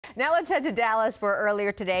Now let's head to Dallas, where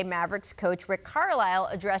earlier today, Mavericks coach Rick Carlisle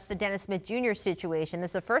addressed the Dennis Smith Jr. situation. This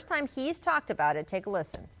is the first time he's talked about it. Take a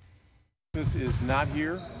listen. Smith is not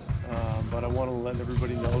here, but I want to let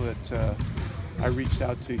everybody know that I reached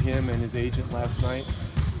out to him and his agent last night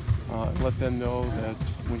and let them know that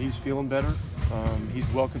when he's feeling better,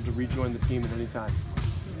 he's welcome to rejoin the team at any time.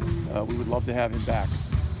 We would love to have him back.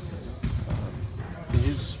 In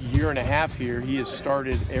his year and a half here, he has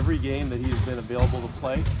started every game that he has been available to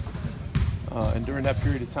play. And during that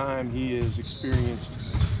period of time, he has experienced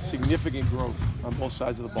significant growth on both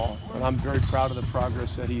sides of the ball. And I'm very proud of the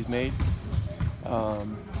progress that he's made.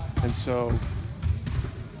 And so,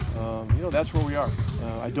 that's where we are.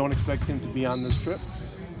 I don't expect him to be on this trip.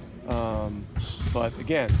 But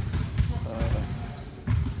again,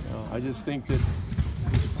 I just think that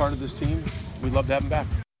he's a part of this team. We'd love to have him back.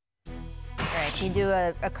 Can you do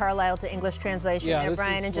a Carlisle to English translation there,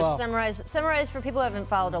 Brian, and just summarize for people who haven't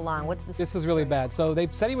followed along? What's the This is really bad. So they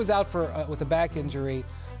said he was out with a back injury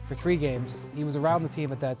for 3 games. He was around the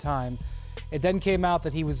team at that time. It then came out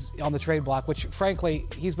that he was on the trade block, which, frankly,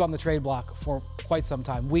 he's been on the trade block for quite some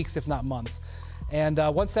time, weeks if not months. And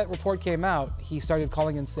once that report came out, he started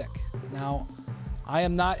calling in sick. Now, I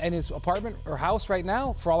am not in his apartment or house right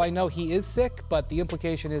now. For all I know, he is sick, but the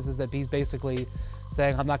implication is that he's basically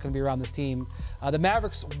saying, I'm not going to be around this team. The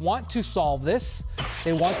Mavericks want to solve this.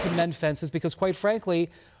 They want to mend fences because, quite frankly,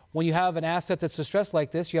 when you have an asset that's distressed like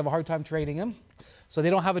this, you have a hard time trading him. So they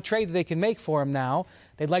don't have a trade that they can make for him now.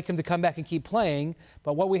 They'd like him to come back and keep playing.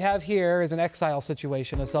 But what we have here is an exile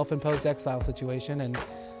situation, a self-imposed exile situation. And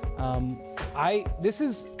this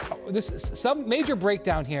is some major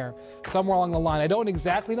breakdown here somewhere along the line. I don't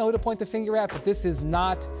exactly know who to point the finger at, but this is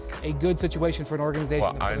not a good situation for an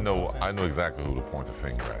organization. Well, I know exactly who to point the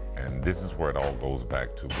finger at, and this is where it all goes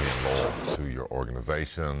back to being loyal to your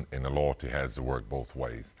organization, and the loyalty has to work both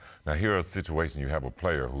ways. Now, here's a situation: you have a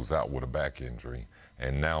player who's out with a back injury,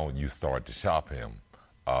 and now you start to shop him.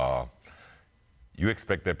 You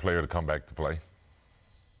expect that player to come back to play?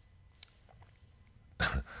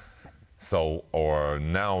 So, or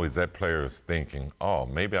now is that player is thinking, oh,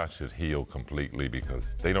 maybe I should heal completely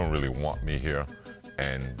because they don't really want me here,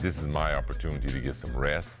 and this is my opportunity to get some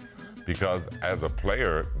rest. Because as a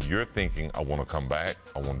player, you're thinking, I want to come back,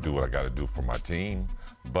 I want to do what I got to do for my team.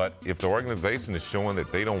 But if the organization is showing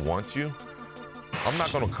that they don't want you, I'm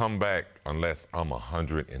not going to come back unless I'm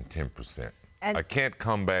 110%. I can't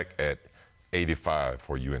come back at 85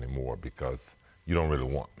 for you anymore because you don't really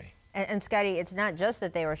want me. And Scottie, it's not just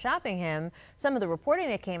that they were shopping him. Some of the reporting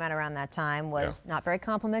that came out around that time was not very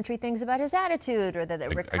complimentary things about his attitude, or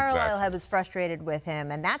that Rick Carlisle was frustrated with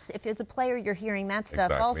him. And that's, if it's a player, you're hearing that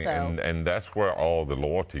stuff also. And that's where all the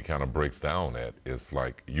loyalty kind of breaks down at. It's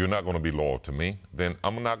like, you're not going to be loyal to me, then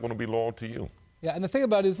I'm not going to be loyal to you. Yeah, and the thing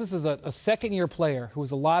about it is this is a second-year player who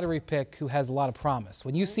was a lottery pick who has a lot of promise.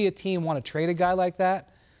 When you see a team want to trade a guy like that,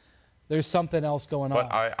 there's something else going on.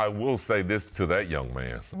 But I will say this to that young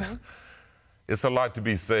man. It's a lot to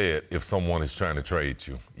be said if someone is trying to trade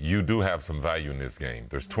you. You do have some value in this game.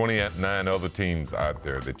 There's 29 other teams out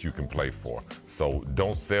there that you can play for. So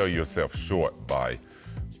don't sell yourself short by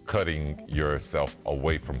cutting yourself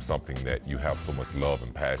away from something that you have so much love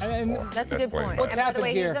and passion for. That's a good point. And by the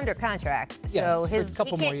way, he's under contract, so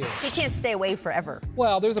he can't stay away forever.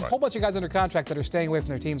 Well, there's a whole bunch of guys under contract that are staying away from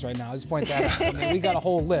their teams right now. I just point that out. I mean, we got a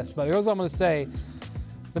whole list. But here's what I'm going to say.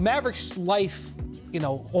 The Mavericks' life,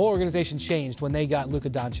 whole organization changed when they got Luka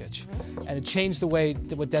Doncic. And it changed the way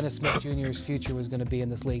that what Dennis Smith Jr.'s future was going to be in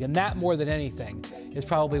this league. And that, more than anything, is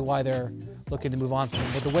probably why they're looking to move on from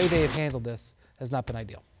him. But the way they have handled this has not been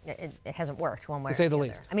ideal. It hasn't worked one way to say the other.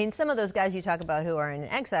 least. I mean, some of those guys you talk about who are in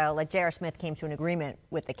exile, like J.R. Smith, came to an agreement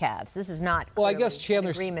with the Cavs. This is not. Well, I guess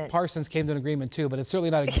Chandler Parsons came to an agreement too, but it's certainly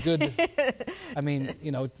not a good. I mean,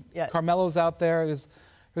 Carmelo's out there.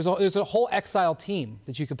 There's a whole exile team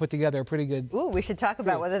that you could put together a pretty good. Ooh, we should talk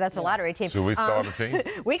about whether that's a lottery team. Should we start a team?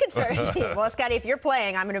 We could start a team. Well, Scottie, if you're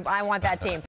playing, I want that team.